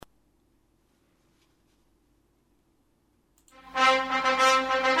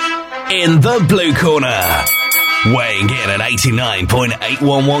In the blue corner, weighing in at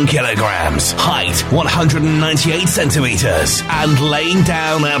 89.811 kilograms, height 198 centimeters, and laying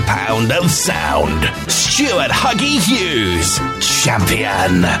down a pound of sound, Stuart Huggy Hughes,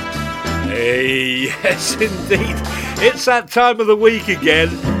 champion. Hey, yes indeed. It's that time of the week again,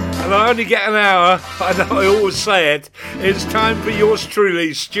 and I only get an hour. I know I always say it. It's time for yours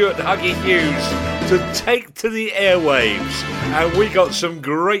truly, Stuart Huggy Hughes, to take to the airwaves. And we got some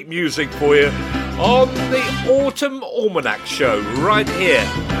great music for you on the Autumn Almanac Show, right here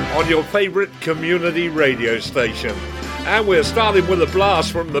on your favourite community radio station. And we're starting with a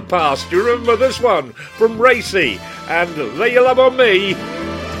blast from the past. Do you remember this one from Racy and Lay Your Love on Me?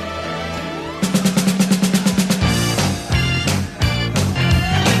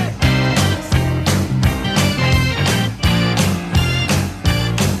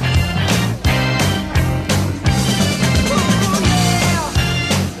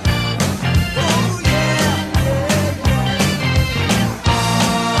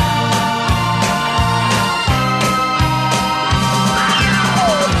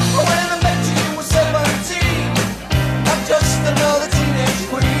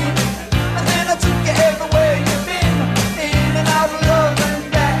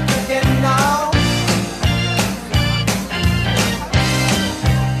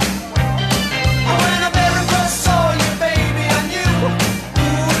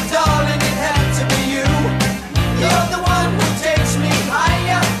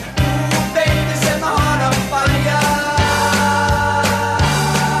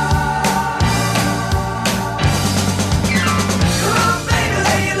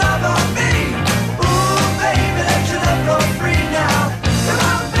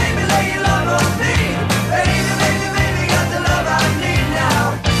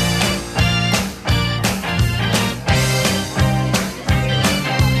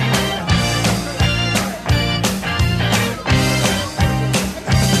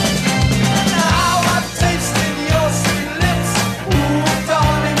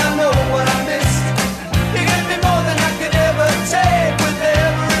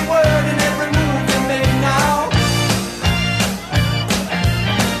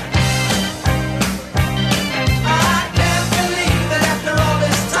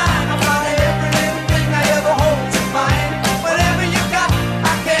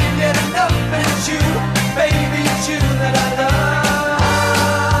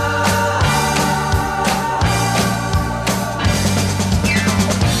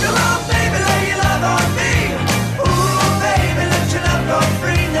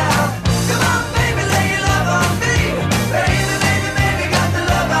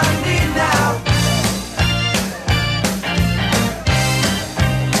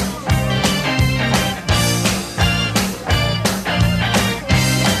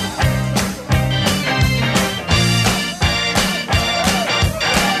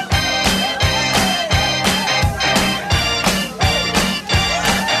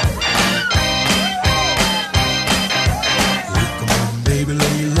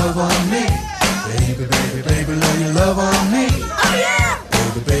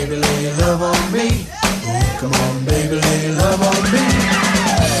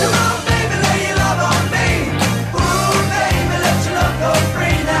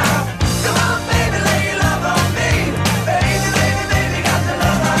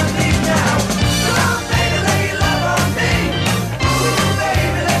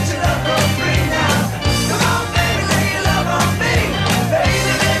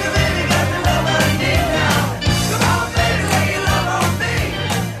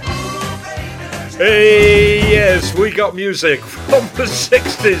 We got music from the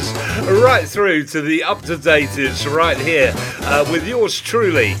 60s right through to the up-to-daters right here with yours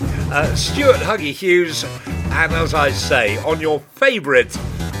truly, Stuart Huggy Hughes, and as I say, on your favourite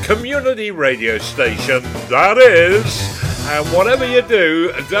community radio station, that is. And whatever you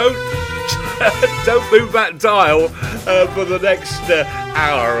do, don't move that dial for the next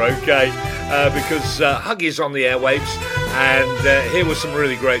hour, okay? Because Huggy's on the airwaves. And here was some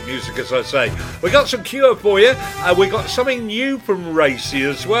really great music, as I say. We got some Cure for you. We got something new from Racy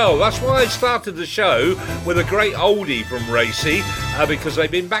as well. That's why I started the show with a great oldie from Racy, because they've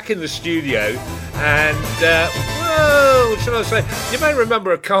been back in the studio. And, well, what should I say? You may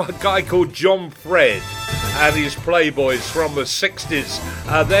remember a guy called John Fred. and his Playboys from the 60s.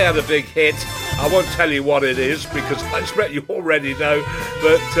 They had a big hit. I won't tell you what it is because I expect you already know,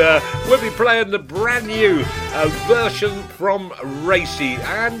 but we'll be playing the brand new version from Racy,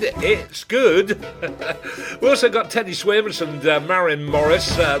 and it's good. We also got Teddy Swims and Marin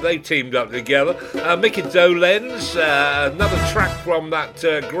Morris. They teamed up together. Mickey Dolenz, another track from that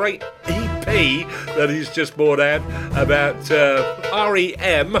great EP that he's just brought out about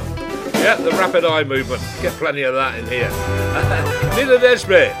REM. Yeah, the rapid eye movement. Get plenty of that in here. Nina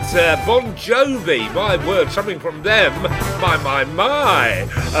Nesbitt, Bon Jovi, my word, something from them. My.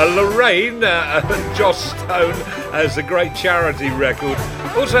 Lorraine, Joss Stone as a great charity record.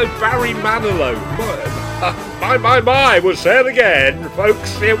 Also Barry Manilow. My, we'll say it again,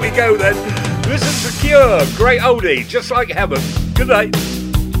 folks. Here we go then. This is The Cure, great oldie, just like heaven. Good night.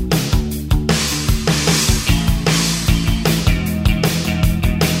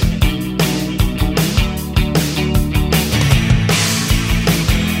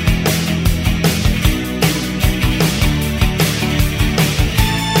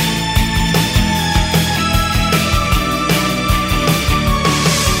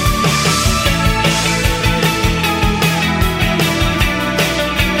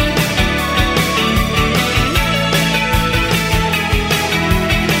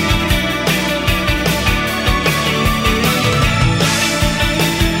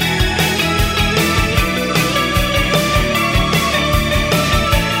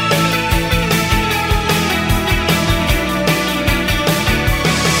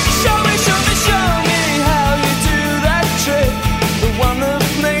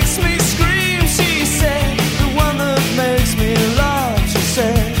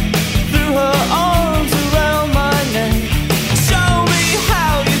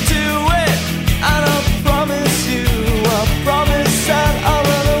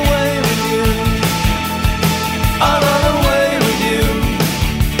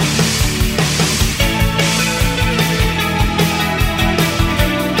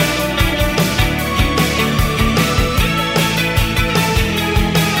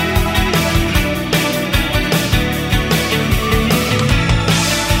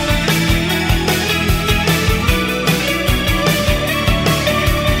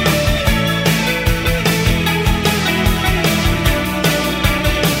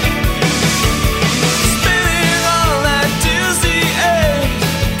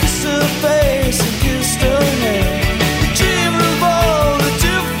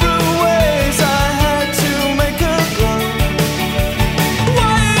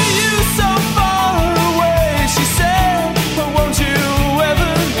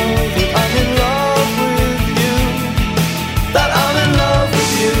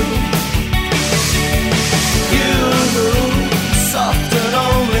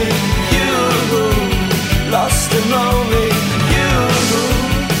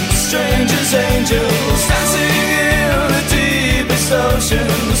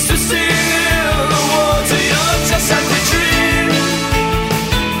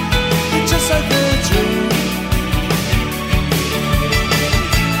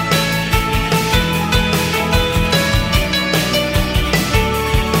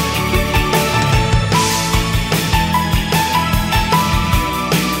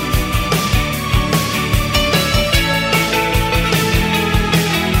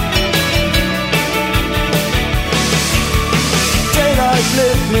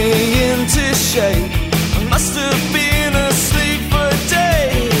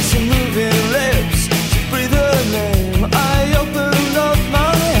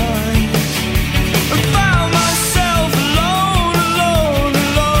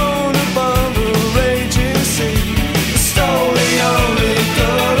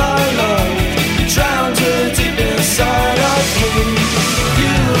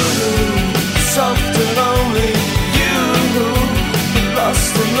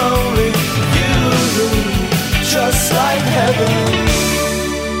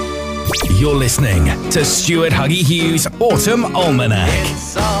 You're listening to Stuart Huggy Hughes' Autumn Almanac.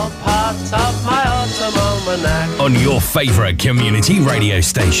 It's all part of my Autumn Almanac. On your favourite community radio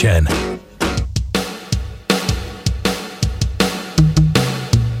station.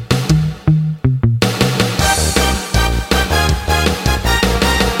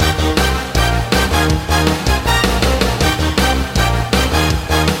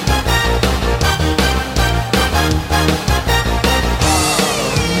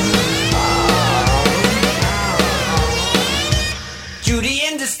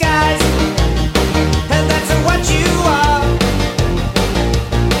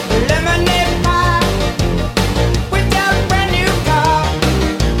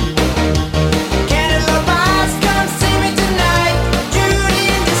 Can't love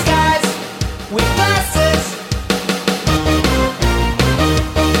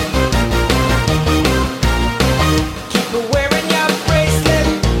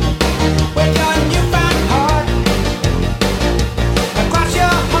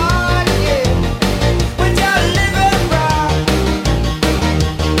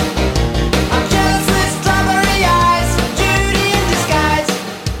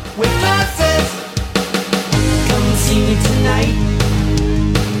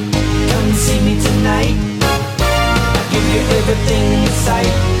everything in sight,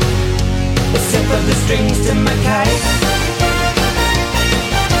 except for the strings to my kite.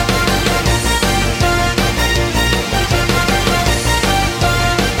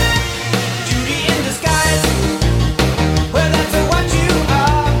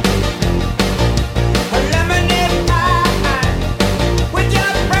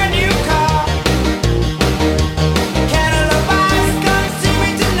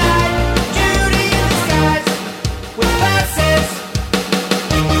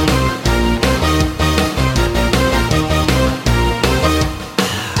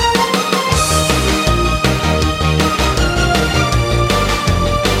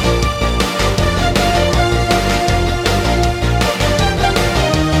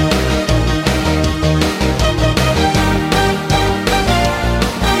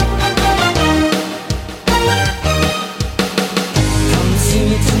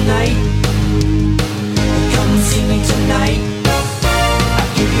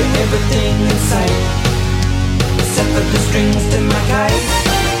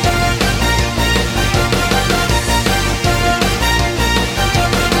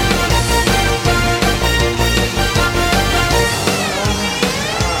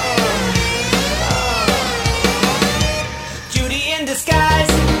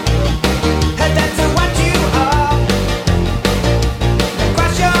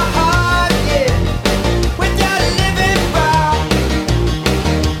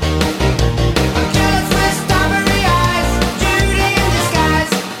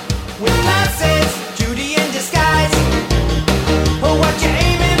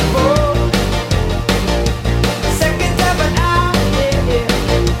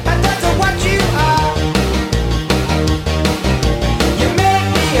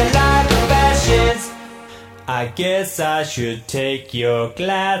 Guess I should take your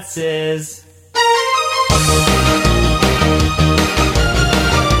glasses.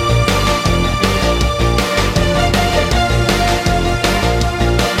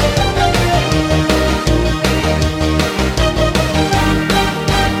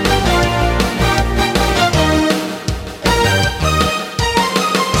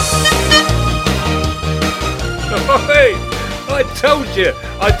 Hey, I told you.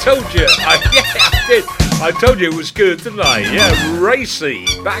 Yeah, I did. I told you it was good, didn't I? Yeah, Racy,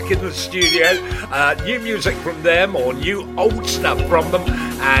 back in the studio. New music from them, or new old stuff from them.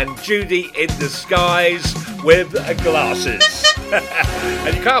 And Judy in Disguise with glasses.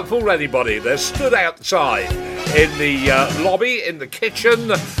 And you can't fool anybody. They're stood outside in the lobby, in the kitchen,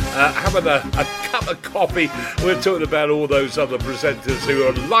 having a cup of coffee. We're talking about all those other presenters who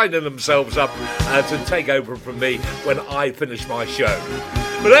are lining themselves up to take over from me when I finish my show.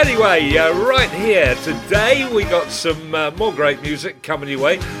 But anyway, right here today we got some more great music coming your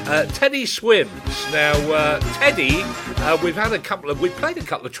way. Teddy Swims. Now, Teddy, we've played a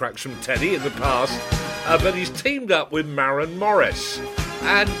couple of tracks from Teddy in the past, but he's teamed up with Maren Morris,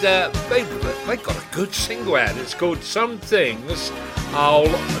 and they've got a good single out. It's called Some Things I'll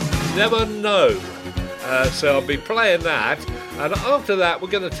Never Know. So I'll be playing that, and after that we're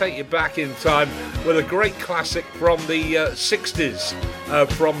going to take you back in time with a great classic from the 60s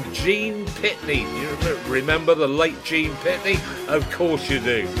from Gene Pitney. You remember the late Gene Pitney? Of course you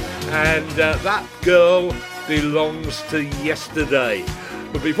do. And That Girl Belongs to Yesterday.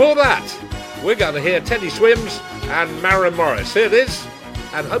 But before that, we're going to hear Teddy Swims and Maren Morris. Here it is,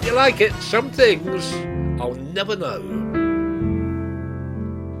 and hope you like it. Some Things I'll Never Know.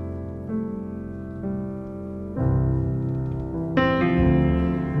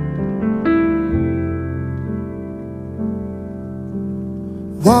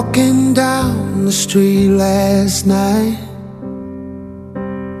 Walking down the street last night,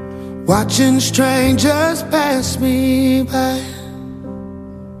 watching strangers pass me by.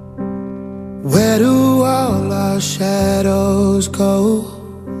 Where do all our shadows go?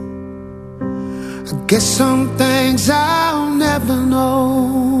 I guess some things I'll never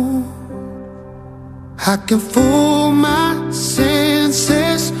know. I can fool my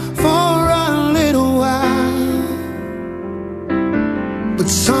senses for a little while, but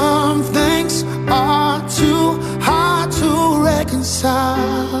some things are too hard to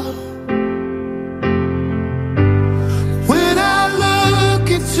reconcile. When I look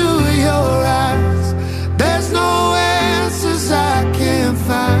into your eyes, there's no answers I can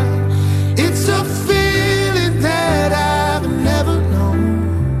find. It's a feeling that I've never known.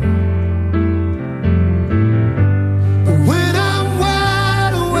 But when I'm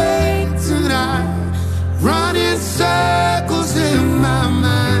wide awake tonight, running circles in my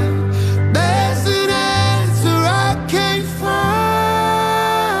mind, there's an answer I can't find.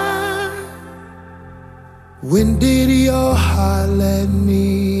 When did your heart let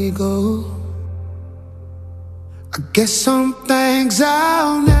me go? I guess some things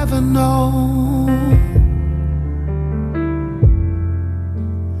I'll never know.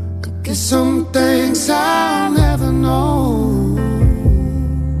 I guess some things I'll never know.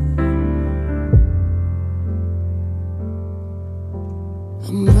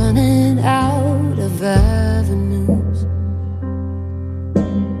 I'm running out of avenues,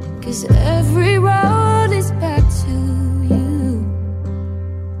 'cause every road is back to you.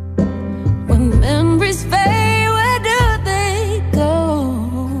 When memories fade, where do they go?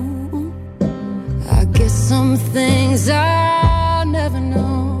 I guess some things I'll never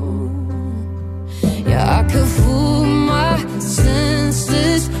know. Yeah, I could fool my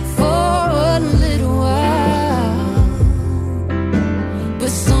senses for a little while,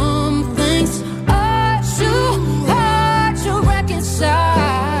 but some things are too hard to reconcile.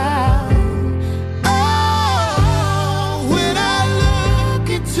 Oh, when I look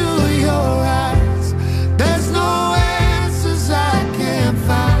into your eyes, there's no answers I can't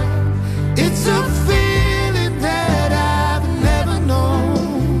find. It's a feeling that I've never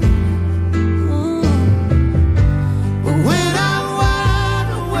known. But when I'm wide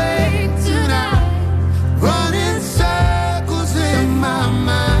awake tonight, running circles in my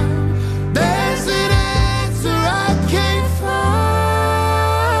mind, there's an answer I can't find.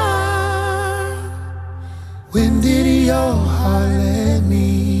 When did your heart let me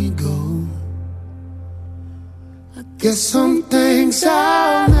go? I guess some things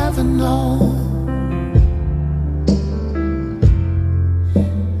I'll never know.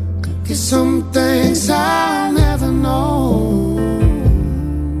 I guess some things I'll never know.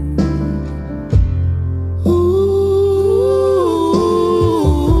 Ooh.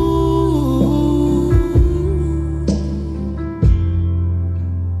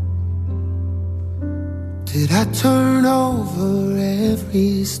 Did I turn over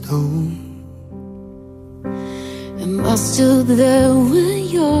every stone? Am I still there when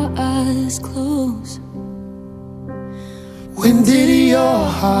your eyes close? When did your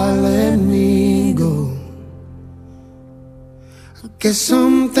heart let me go? I guess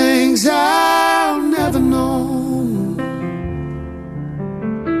some things I'll never know.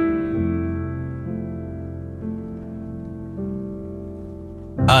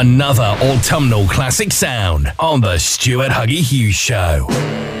 Another autumnal classic sound on the Stuart Huggy Hughes Show.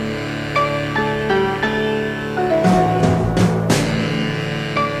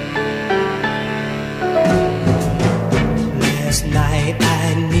 Last night I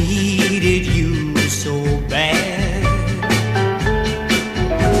needed you so bad.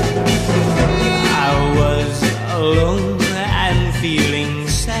 I was alone and feeling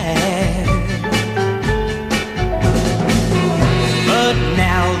sad. But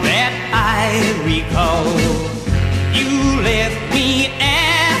now that I recall, you left me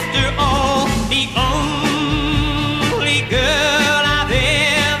after all, the only girl I've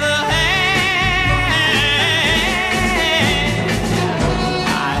ever had.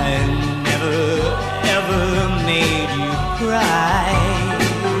 I never ever made you cry.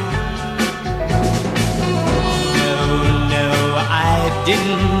 No, no, I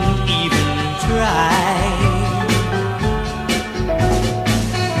didn't even try.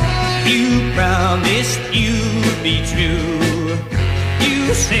 You promised you'd be true. You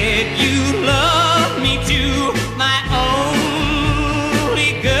said you loved me too. My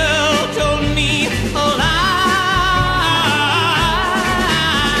only girl told me a lie.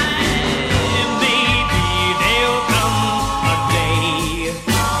 Maybe there'll come a day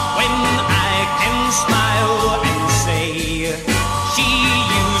when I can smile and say she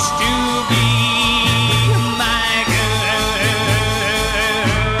used to be my girl.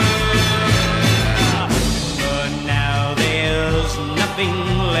 But now there's nothing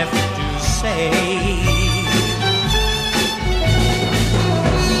left to say.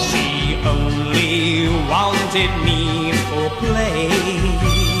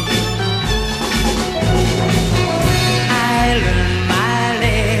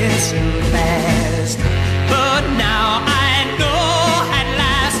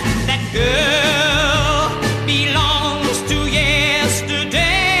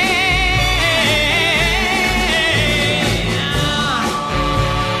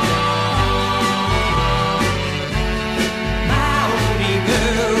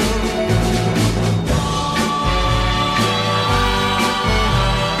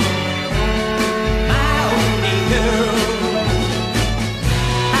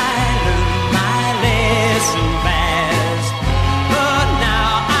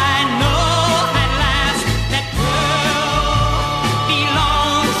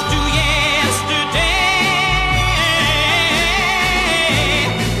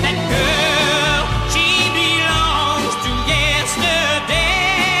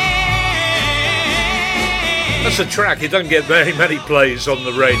 a track. It doesn't get very many plays on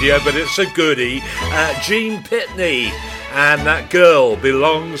the radio, but it's a goodie. Gene Pitney, and That Girl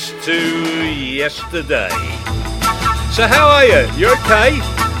Belongs to Yesterday. So how are you? You okay?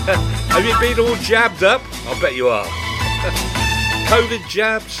 Have you been all jabbed up? I bet you are. COVID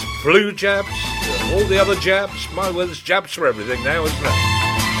jabs, flu jabs, all the other jabs. My word, there's jabs for everything now, isn't it?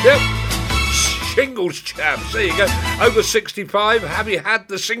 Yep. Shingles jabs. There you go. Over 65, have you had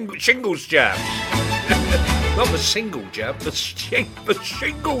the shingles jabs? Not the single jab, the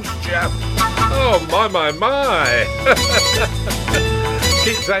shingles jab. Oh, my.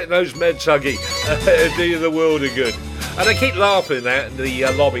 Keep taking those meds, Huggy. It'll do you the world of good. And they keep laughing out in the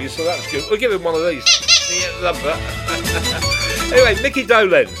lobby, so that's good. We'll give him one of these. Yeah, love that. Anyway, Mickey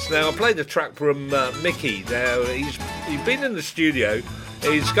Dolenz. Now, I played a track from Mickey. Now, he's been in the studio.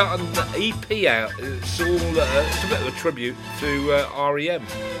 He's got an EP out. It's a bit of a tribute to REM,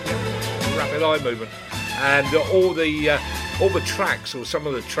 Rapid Eye Movement, and all the tracks, or some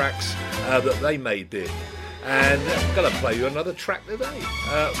of the tracks that they made big. And I'm going to play you another track today.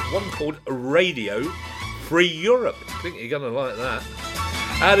 One called Radio Free Europe. I think you're going to like that.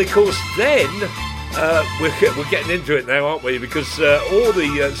 And of course, then we're getting into it now, aren't we? Because a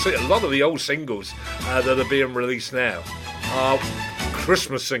lot of the old singles that are being released now are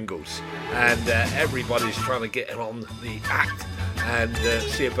Christmas singles, and everybody's trying to get on the act and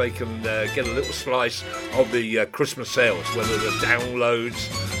see if they can get a little slice of the Christmas sales, whether the downloads,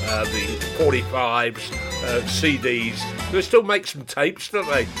 the 45s, CDs. They still make some tapes, don't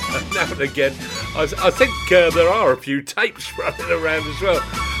they? Now and again. I think there are a few tapes running around as well,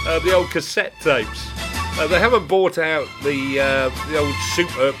 the old cassette tapes. They haven't bought out the old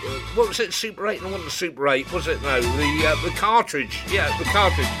Super. What was it? Super 8? No, it wasn't Super 8, was it? No, the cartridge. Yeah, the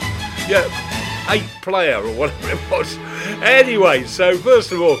cartridge. Yeah, 8-player or whatever it was. Anyway, so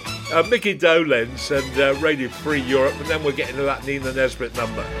first of all, Mickey Dolenz and Radio Free Europe, and then we'll get into that Nina Nesbitt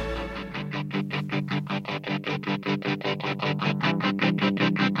number.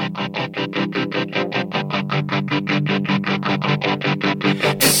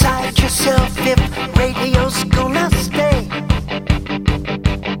 Decide yourself if radio's gonna stay.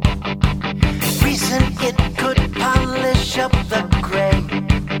 Reason it could polish up the gray.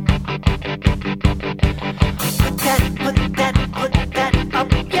 Put that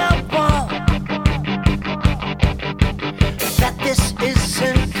up your wall. That this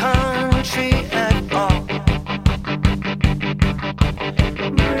isn't country at all.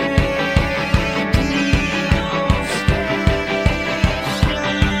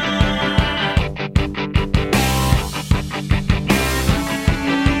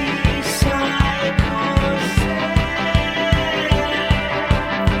 Radio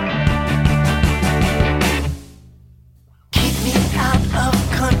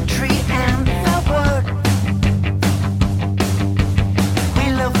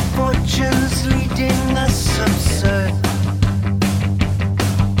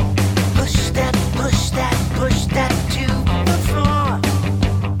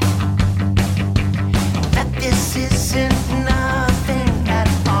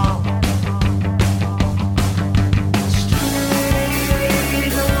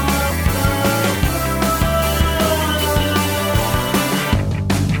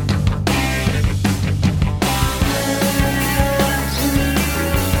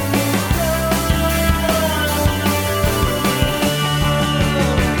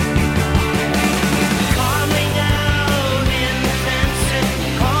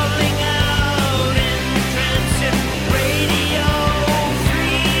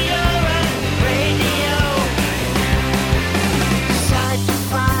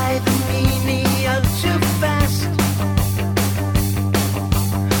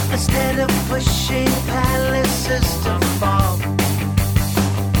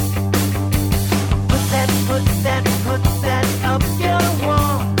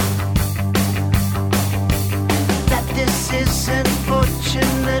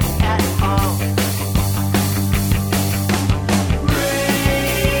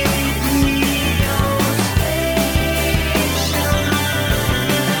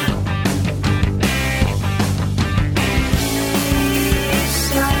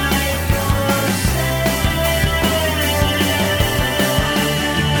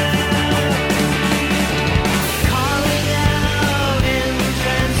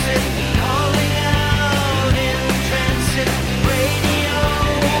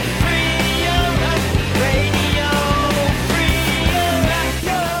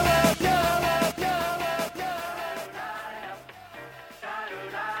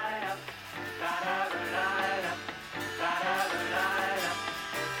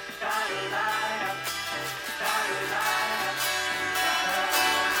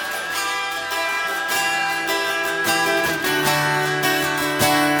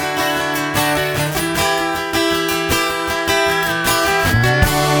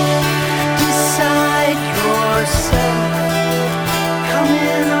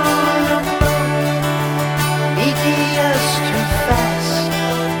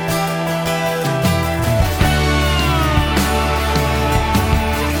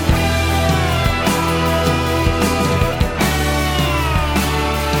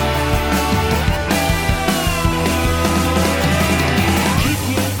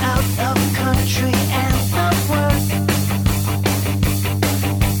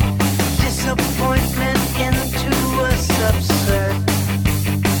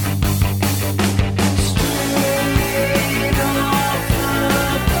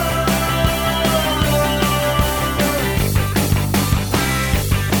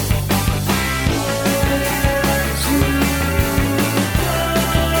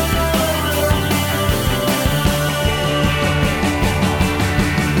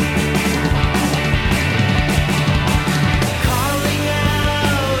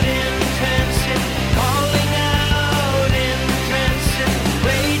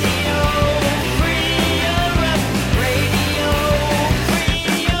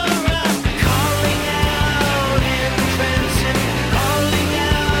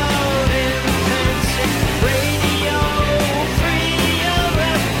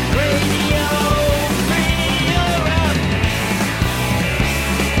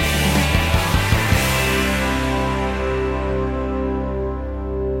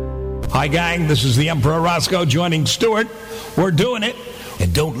Hi, gang. This is the Emperor Roscoe joining Stuart. We're doing it.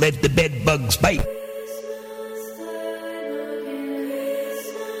 And don't let the bed bugs bite.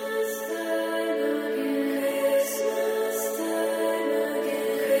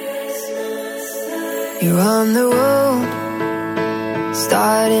 You're on the road,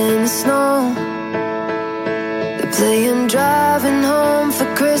 starting to snow. They're playing Driving Home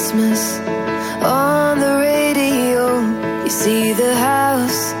for Christmas on the radio. You see the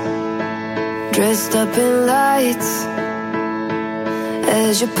house dressed up in lights.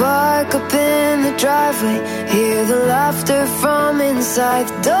 As you park up in the driveway, hear the laughter from inside.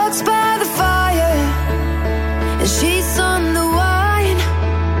 The dog's by the fire, and she's on the wine,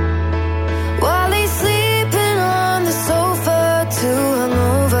 while he's sleeping on the sofa, too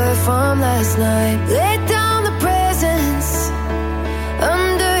hungover from last night. Lay down the presents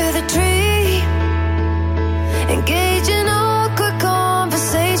under the tree, engage in awkward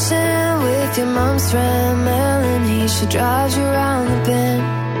conversation with your mom's friend Melanie. She drives you around the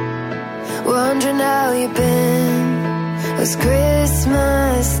bend, wondering how you've been. It's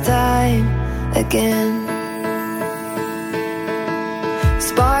Christmas time again.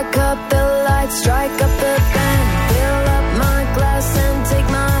 Spark up the lights, strike up the band, fill up my glass and take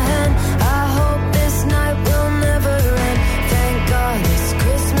my hand. I hope this night will never end. Thank God it's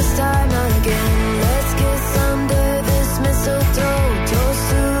Christmas time again. Let's kiss under this mistletoe, toast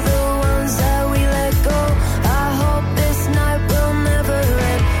to the ones that we let go. I hope this night will never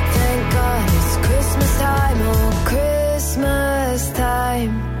end. Thank God it's Christmas time, oh Christmas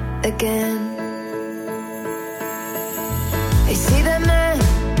time again. I see that man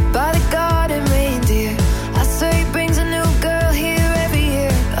by the garden reindeer. I swear he brings a new girl here every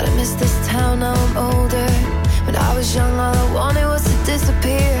year. But I miss this town, now I'm older. When I was young, all I wanted was to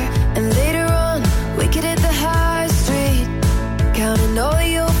disappear. And later on, we could hit the high street, counting all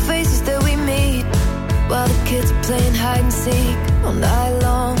the old faces that we meet, while the kids are playing hide and seek all night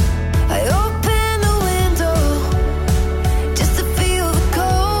long. I open the window just to feel the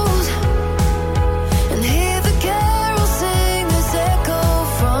cold and hear the carols sing. This echo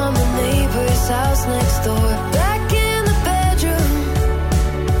from the neighbor's house next door. Back in the bedroom,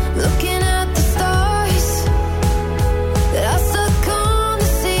 looking at the stars that I stuck on the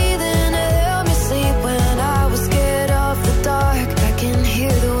ceiling to help me sleep when I was scared of the dark. I can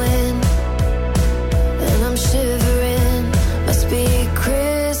hear the wind and I'm shivering. Must be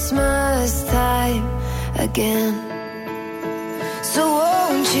Christmas time again. So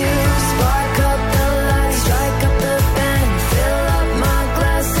won't you spark up the lights, strike up the band, fill up my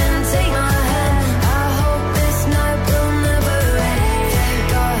glass and take my hand. I hope this night will never end. Thank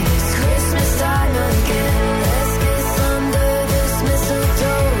God it's Christmas time again. Let's kiss under this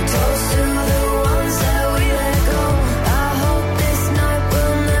mistletoe, toast to the ones that we let go. I hope this night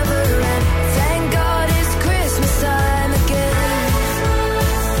will never end. Thank God it's Christmas time again.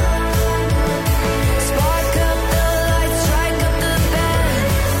 Spark up the lights, strike up the band,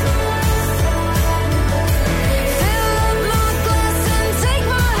 fill up my glass and take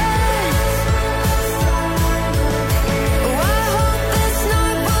my hand. Oh, I hope this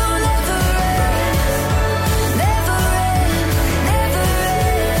night will never end, never end, never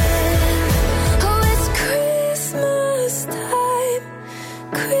end. Oh, it's Christmas time,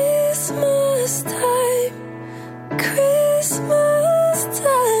 Christmas time, Christmas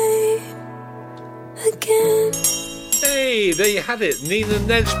time again. Hey, there you have it, Nina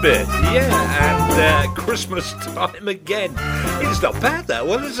Nesbitt. Yeah, and Christmas time again. It's not bad, that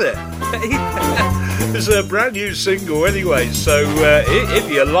one, is it? It's a brand new single anyway, so if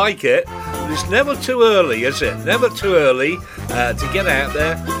you like it, it's never too early, is it? Never too early to get out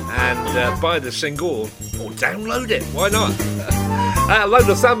there and buy the single or download it. Why not? A load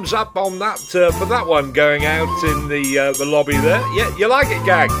of thumbs up on that for that one going out in the lobby there. Yeah, you like it,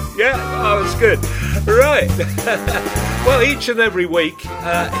 gang? Yeah? Oh, it's good. Right. Well, each and every week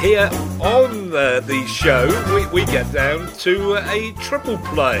here on the show, we get down to a triple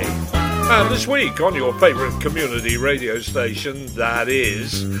play. And this week on your favourite community radio station, that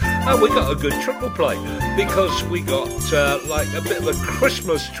is, we got a good triple play because we got like a bit of a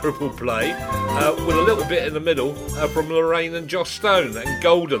Christmas triple play with a little bit in the middle from Lorraine and Joss Stone and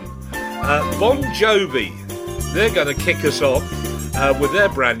Golden. Bon Jovi, they're going to kick us off with their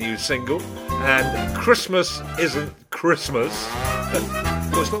brand new single, and Christmas Isn't Christmas.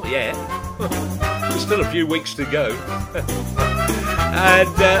 Well, it's not yet. There's still a few weeks to go. And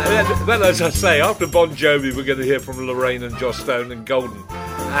then, as I say, after Bon Jovi, we're going to hear from Lorraine and Joss Stone and Golden.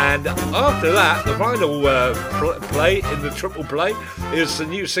 And after that, the final play in the triple play is the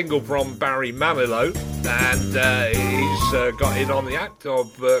new single from Barry Manilow, and he's got in on the act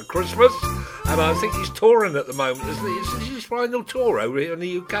of Christmas, and I think he's touring at the moment, isn't he? Is this his final tour over here in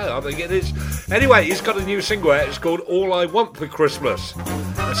the UK? I think it is. Anyway, he's got a new single out. It's called All I Want for Christmas.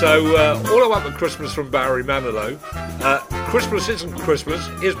 So, All I Want for Christmas from Barry Manilow. Christmas Isn't Christmas.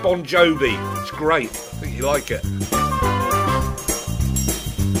 Here's Bon Jovi. It's great. I think you like it.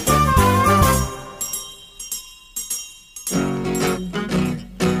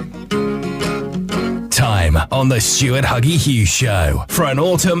 Time on the Stuart Huggy Hughes Show for an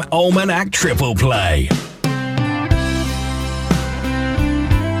Autumn Almanac Triple Play.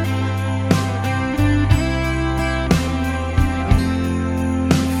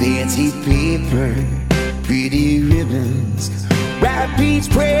 Fancy paper, pretty ribbons, wrap each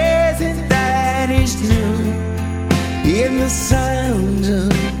present that is new. In the sound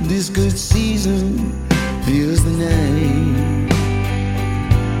of this good season fills the night.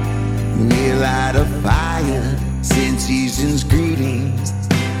 We'll light a fire, send season's greetings.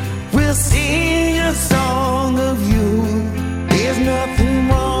 We'll sing a song of you. There's nothing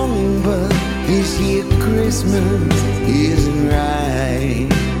wrong, but this year Christmas isn't right.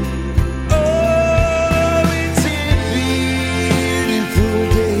 Oh, it's a beautiful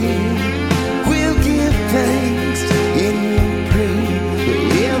day. We'll give thanks and we'll pray for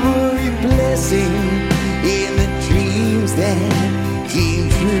every blessing in the dreams that came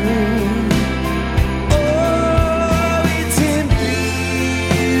true.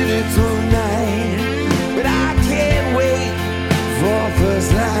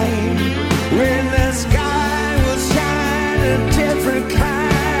 When the sky will shine a different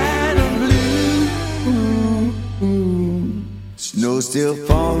kind of blue. Snow's still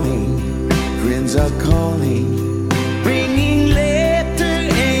falling, friends are calling, bringing laughter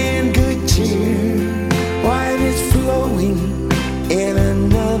and good cheer. Wine is flowing and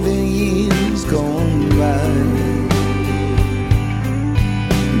another year's gone by.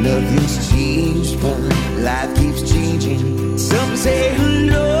 Nothing's changed, but life keeps changing. Some say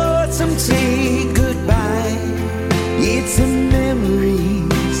hello, some say goodbye. It's the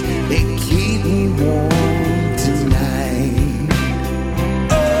memories that keep me warm tonight.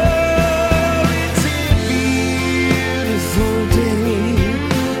 Oh, it's a beautiful day.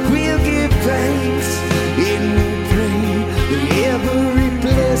 We'll give thanks and we'll pray for every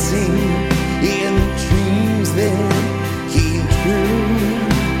blessing in the dreams that came true.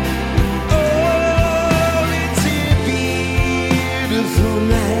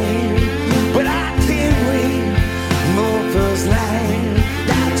 But I can't wait for first light.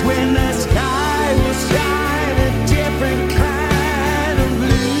 That's when the sky will shine a different kind of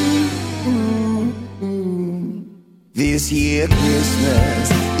blue. This year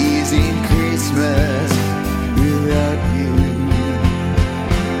Christmas isn't Christmas without you.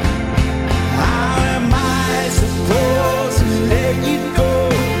 How am I supposed to let you go?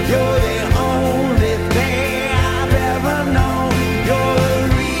 You're the only thing I've ever known. You're the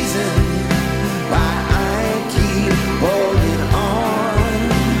reason why I keep holding on.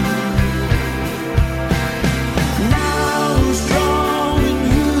 Now who's strong and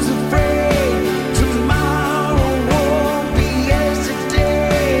who's afraid? Tomorrow won't be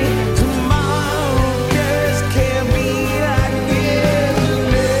yesterday. Tomorrow just can't be like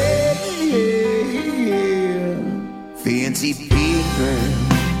yesterday. Fancy paper,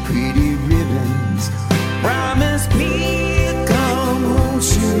 pretty ribbons, promise me a come home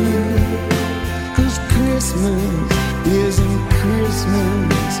soon. 'Cause Christmas isn't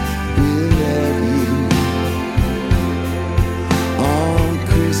Christmas without you. Oh,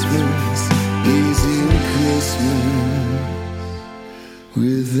 Christmas isn't Christmas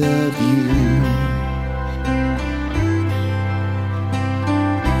without you.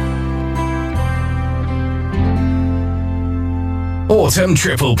 Autumn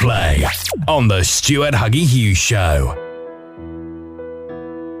Triple Play on the Stuart Huggy Hughes Show.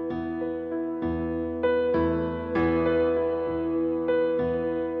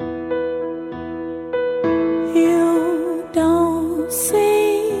 You don't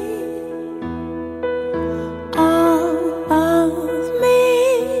see all of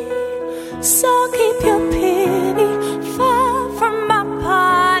me, so keep your pity far from my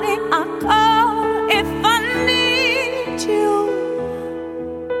party. I call if I need you.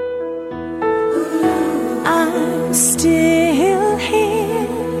 I'm still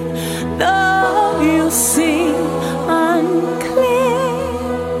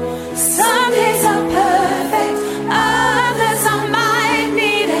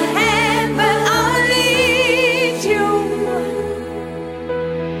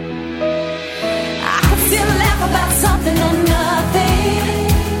about something or nothing.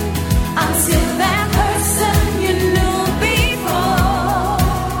 I'm still that person you knew before.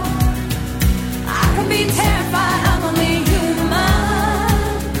 I can be terrified, I'm only human.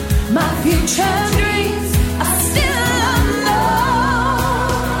 My future dreams are still unknown.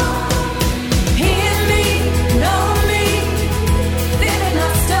 Hear me, know me, living a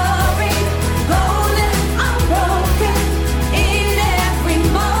story, golden, unbroken, in every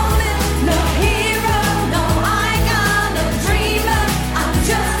moment. No hero, no icon, no dreamer, I'm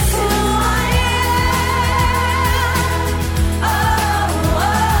just who I am. Oh,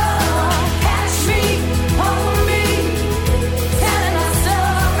 catch me, hold me, telling a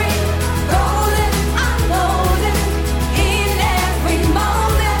story, golden, unloaded, in every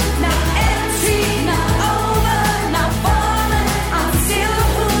moment. Not empty, not over, not fallen, I'm still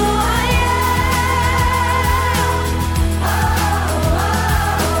who I am.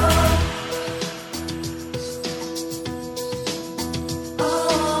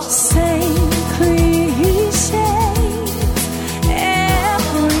 Same cliches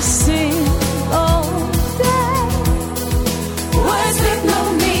every single day. Words with no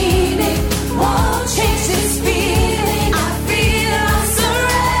meaning won't change this feeling. I feel I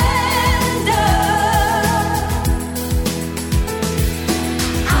surrender.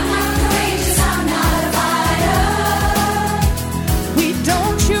 I'm not courageous, I'm not a fighter. We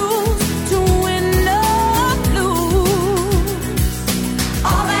don't choose to win or lose.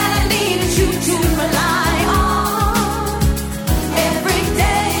 All that I need is you to rely on. Every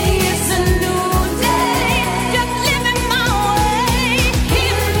day is a new day. Just living my way.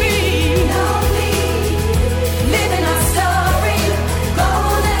 Hear me, know me, living our story,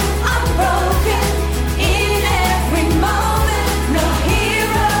 golden, unbroken, in every moment. No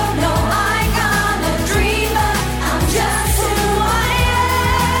hero, no icon, no dreamer. I'm just who I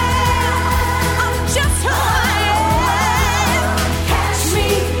am. I'm just who I am. Catch me,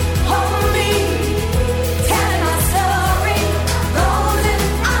 hold me, telling our story, golden,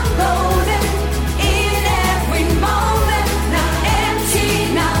 unloaded, in every moment. Not empty,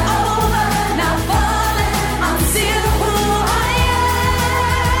 not over, not fallen. I'm still who I am.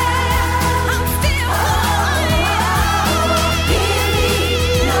 I'm still who I am. Hear me,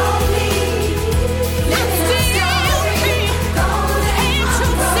 know me, living a story, golden,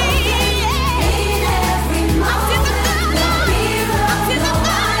 unbroken, in every moment. No hero, no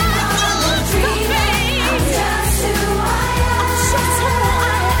icon, no dreamer. I'm just who I am. Just who I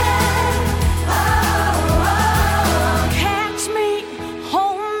am. Catch me,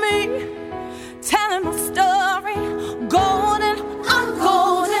 hold me, telling my story, golden,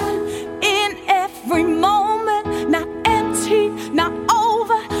 golden, in every moment. Not empty, not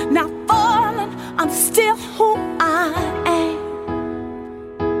over, not fallen. I'm still who I am.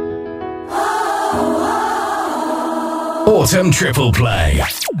 Autumn Triple Play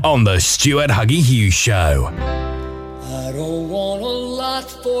on the Stuart Huggy Hughes Show. I don't want a lot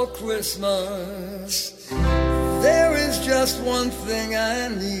for Christmas. There is just one thing I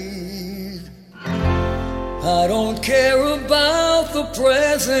need. I don't care about the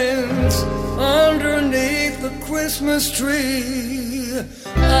presents underneath the Christmas tree.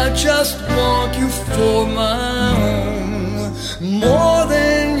 I just want you for my own, more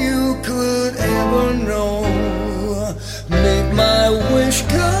than you could ever know. Make my wish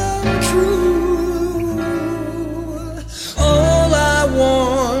come true. All I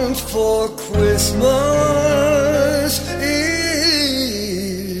want for Christmas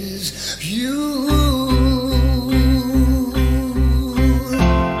is you.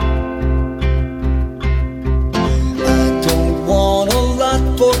 I don't want a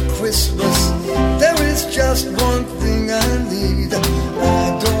lot for Christmas. There is just one thing I need.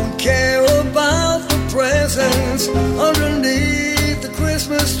 I don't care about the presents underneath the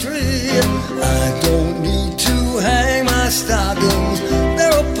Christmas tree. I don't need to hang my stockings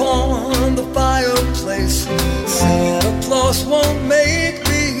there upon the fireplace. Santa Claus won't make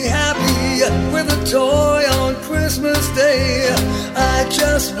me happy with a toy on Christmas Day. I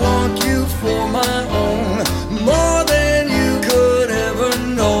just want you for my own, more than you could ever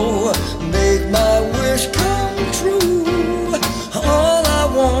know. Make my wish come true. All I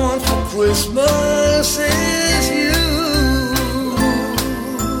want for Christmas is you.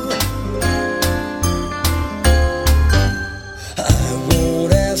 I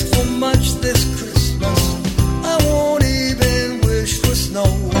won't ask for much this Christmas. I won't even wish for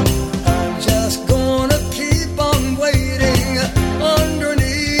snow. I'm just gonna keep on waiting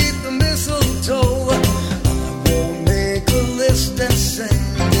underneath the mistletoe. I won't make a list and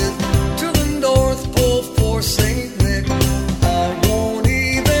send it to the North Pole for St. Nick. I won't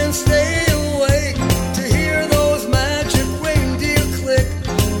even stay away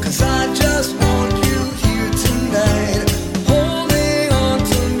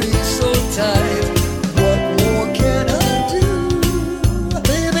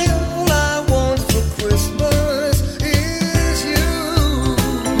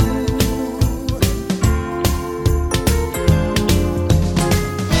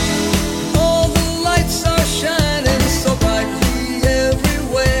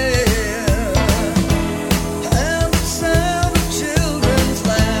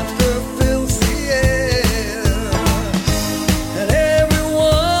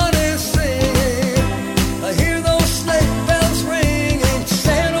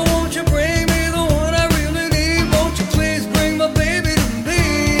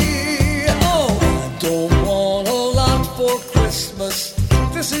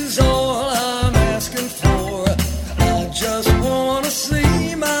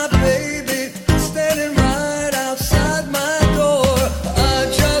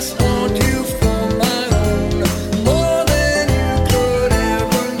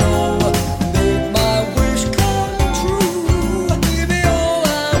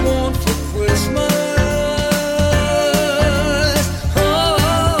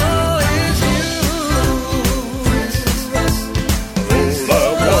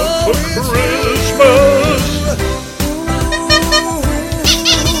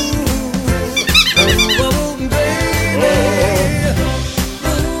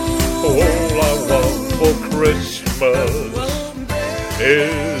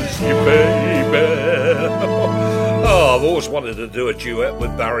wanted to do a duet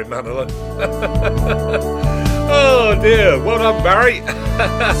with Barry Manilow. Oh dear, well done, Barry.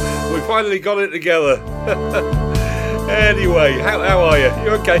 We finally got it together. Anyway, how are you?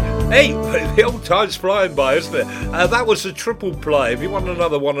 You okay? Hey, the old time's flying by, isn't it? That was a triple play. If you want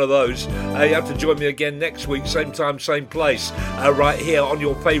another one of those, you have to join me again next week, same time, same place, right here on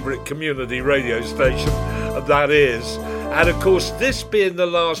your favourite community radio station, that is. And of course, this being the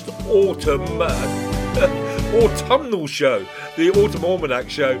last autumnal show, the Autumn Almanac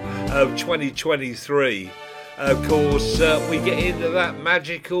show of 2023. Of course, we get into that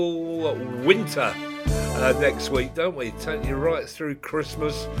magical winter next week, don't we? Take you right through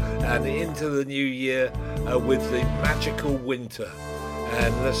Christmas and into the new year with the magical winter.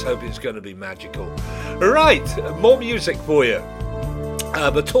 And let's hope it's going to be magical. Right, more music for you.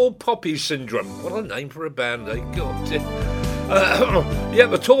 The Tall Poppy Syndrome. What a name for a band, eh? God. Yeah,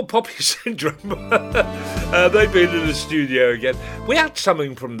 the Tall Poppy Syndrome. They've been in the studio again. We had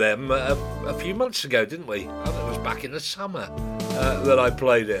something from them a few months ago, didn't we? I think it was back in the summer that I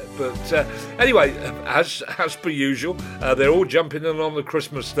played it. But anyway, as per usual, they're all jumping in on the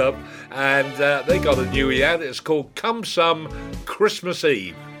Christmas stuff, and they got a newie out. It's called Come Some Christmas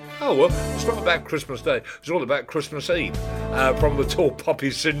Eve. Oh, well, it's not about Christmas Day. It's all about Christmas Eve from the Tall Poppy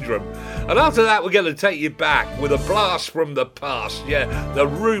Syndrome. And after that, we're going to take you back with a blast from the past. Yeah, the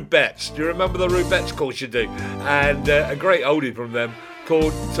Rubettes. Do you remember the Rubettes? Of course you do. And a great oldie from them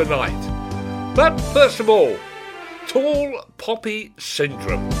called Tonight. But first of all, Tall Poppy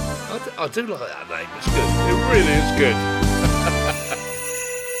Syndrome. I do like that name. It's good. It really is good.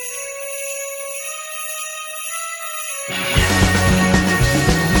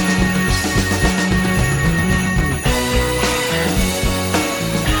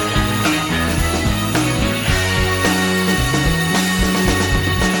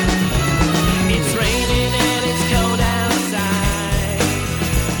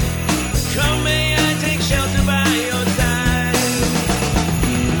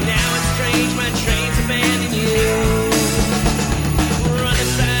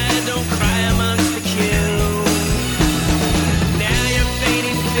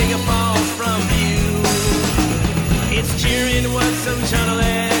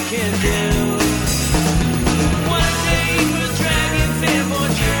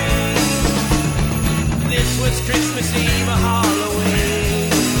 Christmas Eve or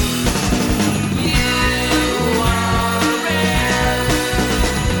Halloween. You are red,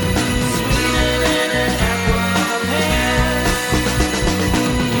 sweeter than an apple pear.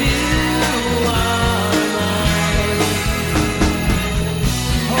 You are mine.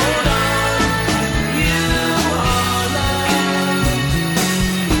 Hold on, you are love.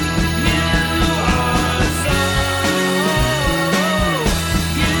 You are soul.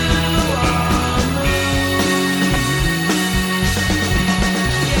 You are moon.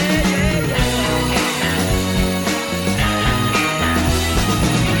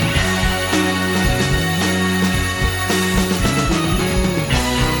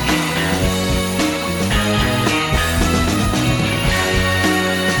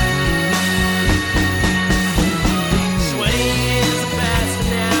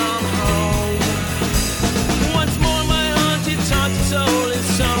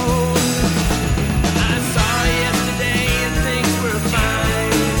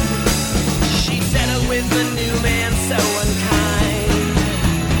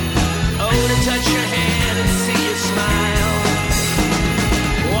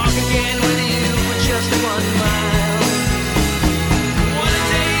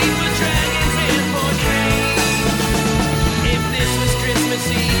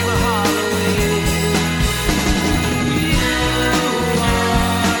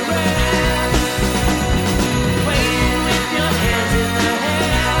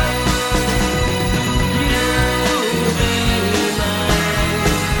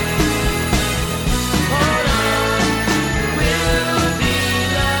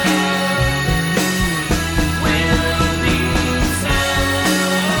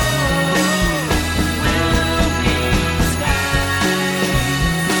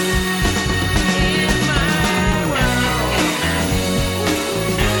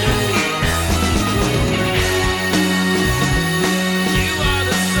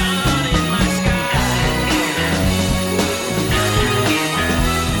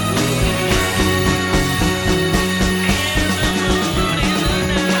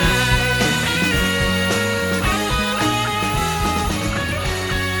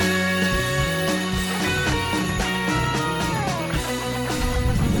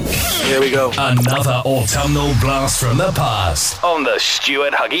 Here we go. Another autumnal blast from the past on the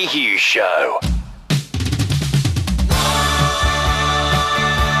Stuart Huggy Hughes Show.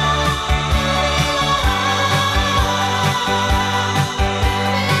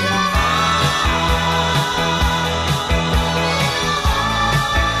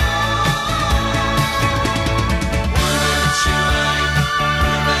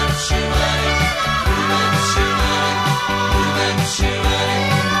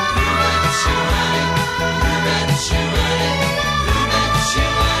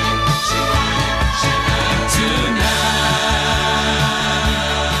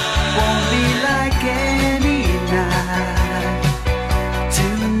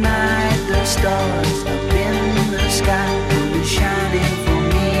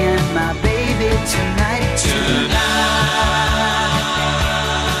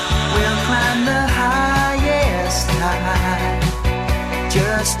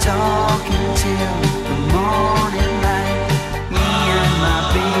 talking till the morning light. Me and my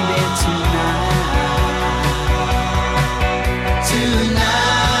baby tonight. Tonight.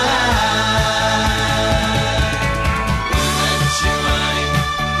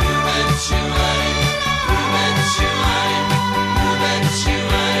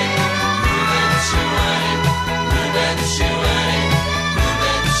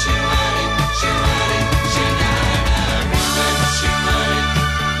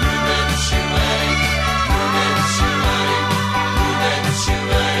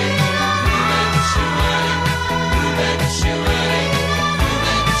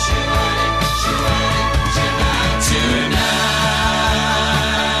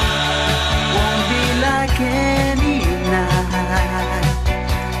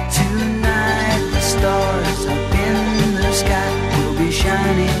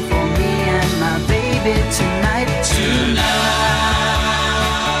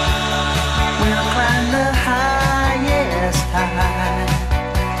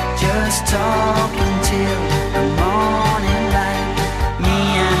 Talking till the morning light. Me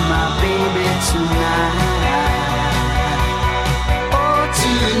and my baby tonight. Oh,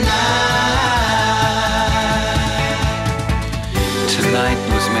 tonight. Tonight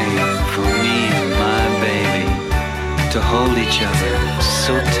was made for me and my baby to hold each other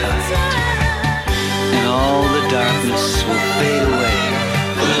so tight. And all the darkness will fade away.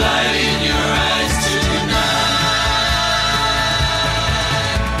 The light in your eyes tonight.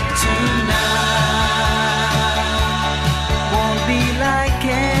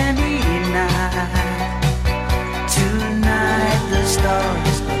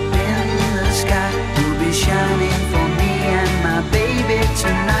 Stars up in the sky will be shining for me and my baby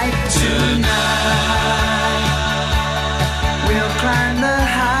tonight. Tonight we'll climb the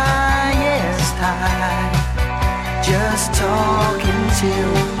highest high, just talking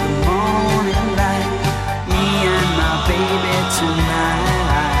till the morning light. Me and my baby tonight.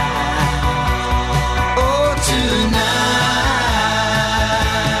 Oh, tonight.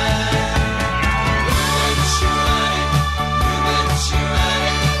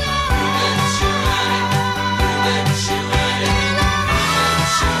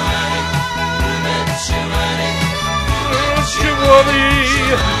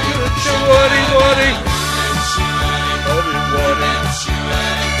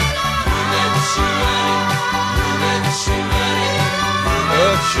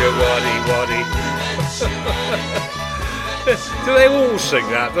 Do they all sing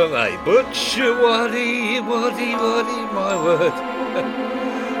that, don't they? Butcher waddy, waddy, waddy, my word.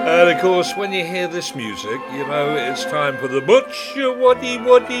 And of course, when you hear this music, you know it's time for the butcher waddy,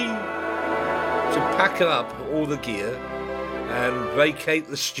 waddy to pack up all the gear and vacate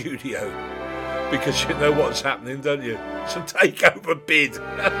the studio, because you know what's happening, don't you? It's a takeover bid.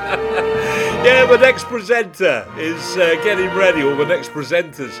 Yeah, the next presenter is getting ready, or the next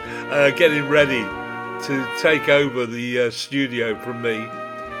presenters getting ready to take over the studio from me.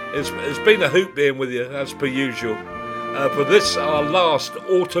 It's been a hoot being with you, as per usual, for this, our last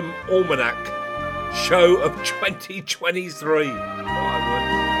Autumn Almanac show of 2023.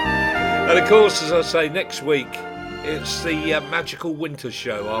 And of course, as I say, next week, it's the Magical Winter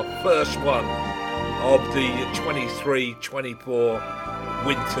Show, our first one of the 23-24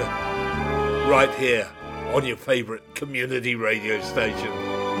 winter, right here on your favourite community radio station.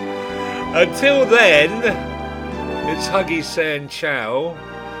 Until then, it's Huggy saying ciao.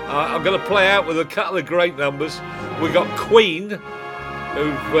 I'm going to play out with a couple of great numbers. We got Queen,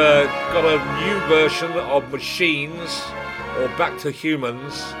 who've got a new version of Machines, or Back to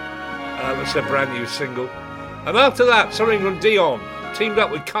Humans. That's a brand new single. And after that, something from Dion, teamed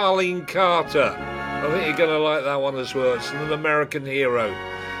up with Carleen Carter. I think you're going to like that one as well. It's an American hero.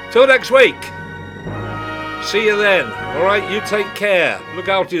 Till next week. See you then. All right, you take care. Look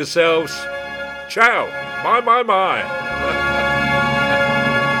after yourselves. Ciao. Bye, bye, bye.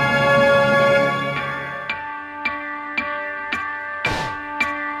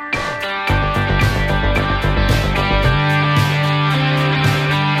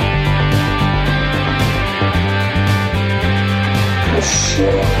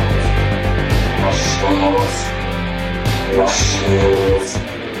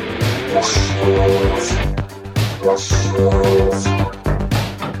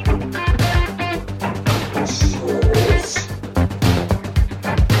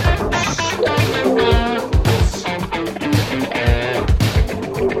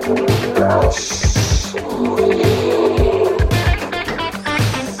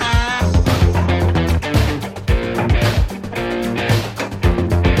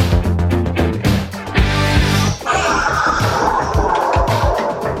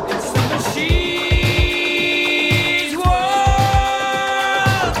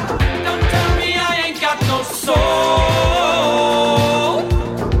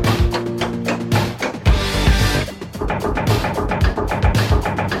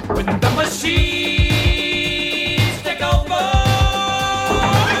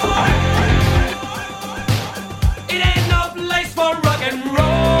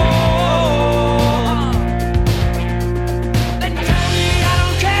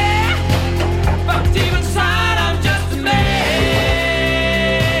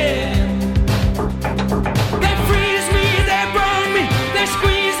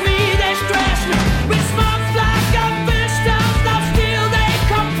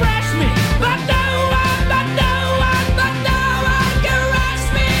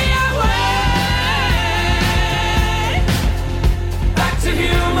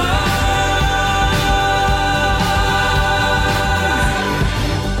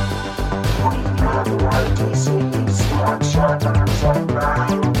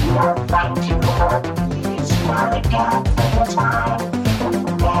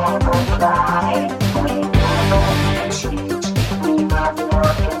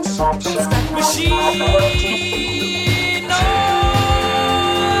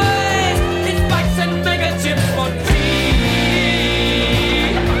 It's bikes and mega chips for tea.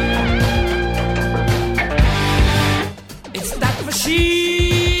 It's that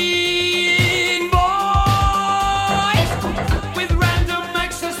machine voice with random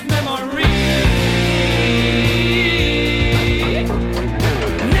access memory.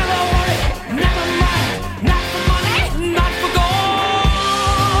 Never worry, never mind, not for money, not for gold.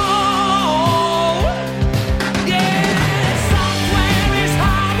 Yeah, software is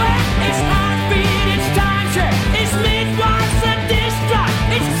hardware, it's heartbeat, it's time share, it's midwives and distract,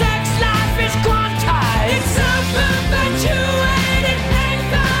 it's sex life, it's quantized, it's self-perpetuated, and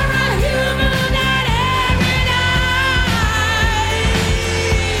for a human at every night.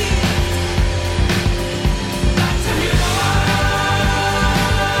 That's a new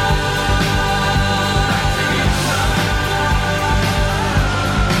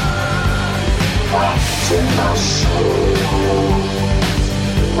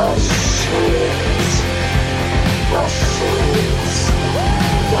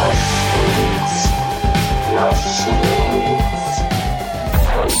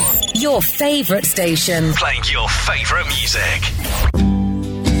Your favorite station. Playing your favorite music.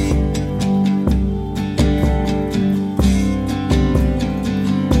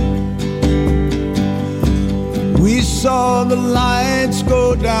 We saw the lights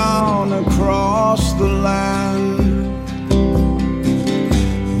go down across the land.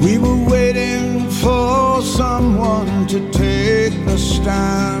 We were waiting for someone to take the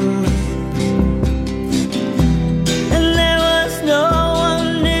stand. And there was no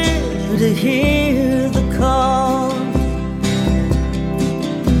one near to hear the call.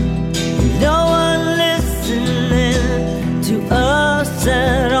 No one listening to us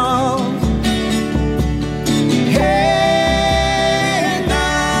at all. Hey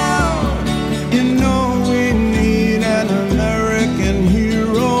now, you know we need an American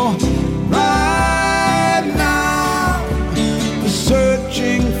hero right now. We're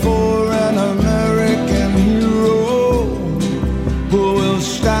searching for an American hero who will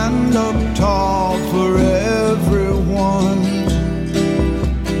stand up tall for everyone.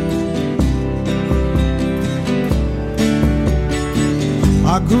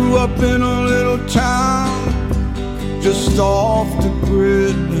 I grew up in a little town just off the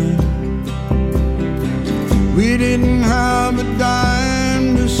grid. We didn't have a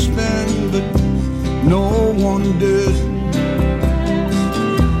dime to spend, but no one did.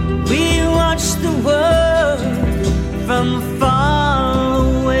 We watched the world from far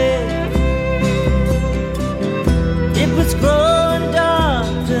away. It was growing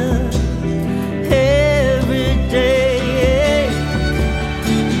darker every day.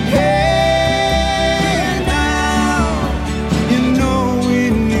 Hey now, you know we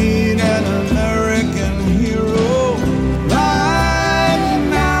need an American hero right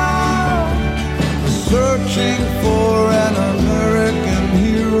now. Searching for an American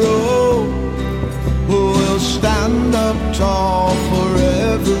hero who will stand up tall for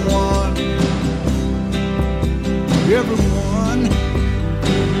everyone. Everyone.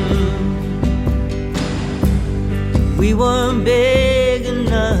 We weren't big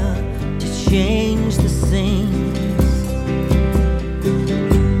enough to change the things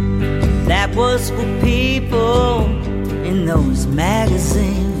that was for people in those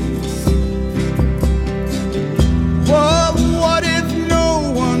magazines.